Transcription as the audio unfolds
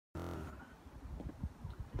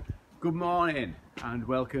Good morning and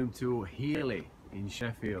welcome to Heely in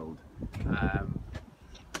Sheffield.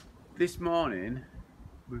 This morning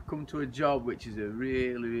we've come to a job which is a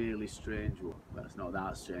really strange one. Well, it's not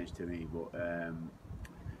that strange to me, but the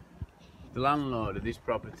landlord of this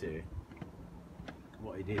property,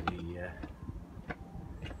 what he did,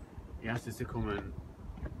 he asked us to come and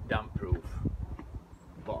damp proof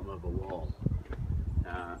the bottom of a wall.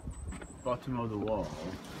 Bottom of the wall,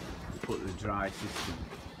 we put the dry system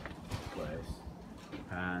in place,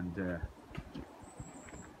 and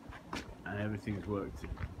everything's worked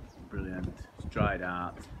brilliant. It's dried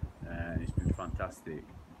out, and it's been fantastic.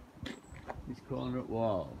 This corner up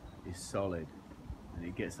wall is solid, and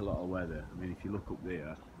it gets a lot of weather. I mean, if you look up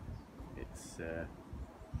there, it's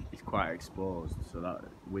quite exposed, so that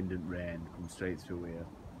wind and rain comes straight through here,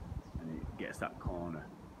 and it gets that corner.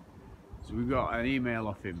 So we got an email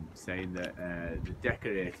off him saying that the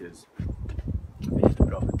decorators finished the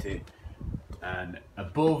property, and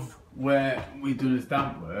above where we'd done his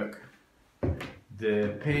damp work,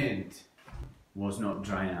 the paint was not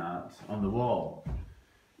drying out on the wall,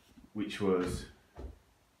 which was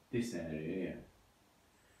this area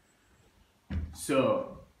here.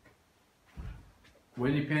 So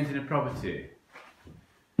when you're painting a property,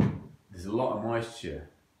 there's a lot of moisture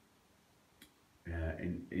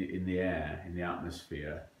in the air, in the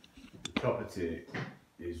atmosphere. The property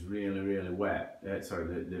is really wet. The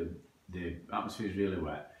atmosphere is really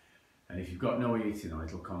wet, and if you've got no heating on,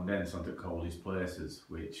 it'll condense onto coldest places,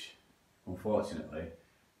 which unfortunately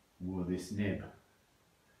were this nib.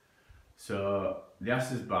 So the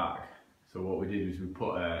ass is back. So what we did was we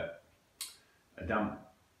put a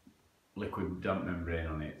liquid damp membrane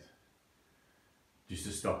on it, just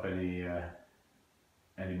to stop any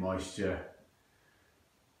moisture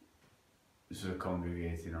sort of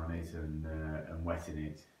congregating on it and wetting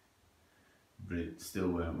it, but it still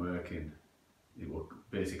weren't working. It was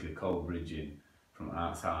basically cold bridging from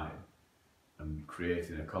outside and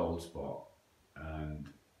creating a cold spot, and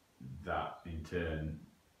that in turn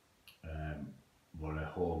were a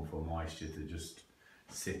home for moisture to just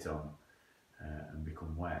sit on and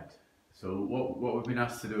become wet. So what we've been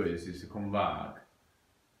asked to do is to come back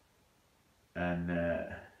and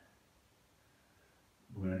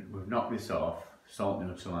we've knocked this off, salt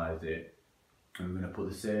neutralised it, and we're going to put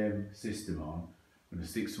the same system on. We're going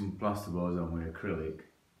to stick some plasterboards on with acrylic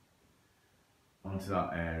onto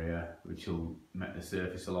that area, which will make the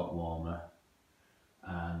surface a lot warmer,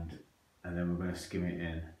 and then we're going to skim it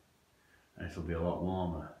in, and it'll be a lot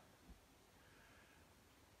warmer.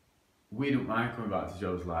 We don't mind coming back to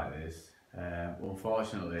jobs like this.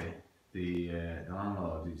 Unfortunately, the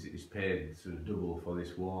landlord is paid sort of double for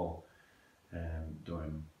this wall.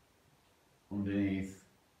 Done. Underneath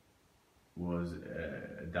was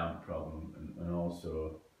a damp problem, and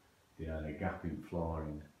also they had a gap in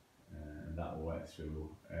flooring, and that wet through.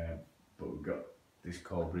 But we've got this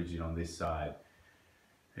cold bridging on this side,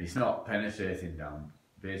 and it's not penetrating damp.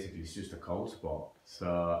 Basically, it's just a cold spot.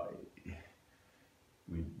 So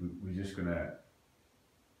we're just gonna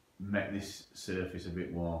make this surface a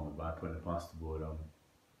bit warmer by putting a plasterboard on.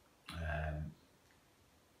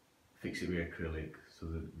 Fix it with acrylic so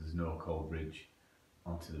that there's no cold bridge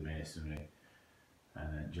onto the masonry,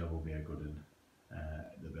 and then the job will be a good one.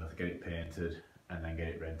 They'll be able to get it painted and then get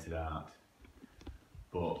it rented out.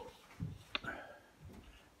 But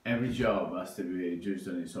every job has to be judged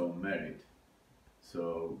on its own merit.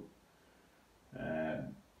 So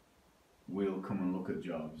we'll come and look at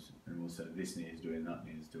jobs and we'll say this needs doing, that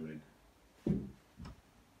needs doing.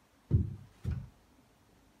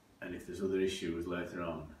 And if there's other issues later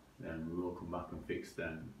on, then we will come back and fix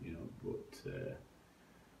them, you know. But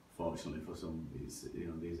fortunately for some,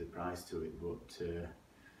 there's a price to it. But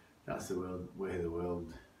that's the way the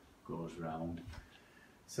world goes round.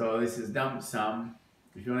 So this is Damp Sam.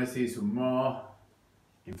 If you want to see some more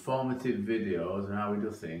informative videos on how we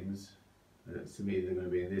do things, to me they're going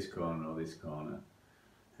to be in this corner or this corner.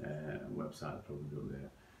 Website probably up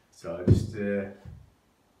there. So just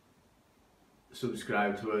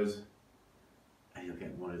subscribe to us, and you'll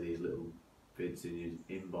get one of these little vids in your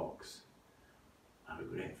inbox. Have a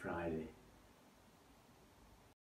great Friday.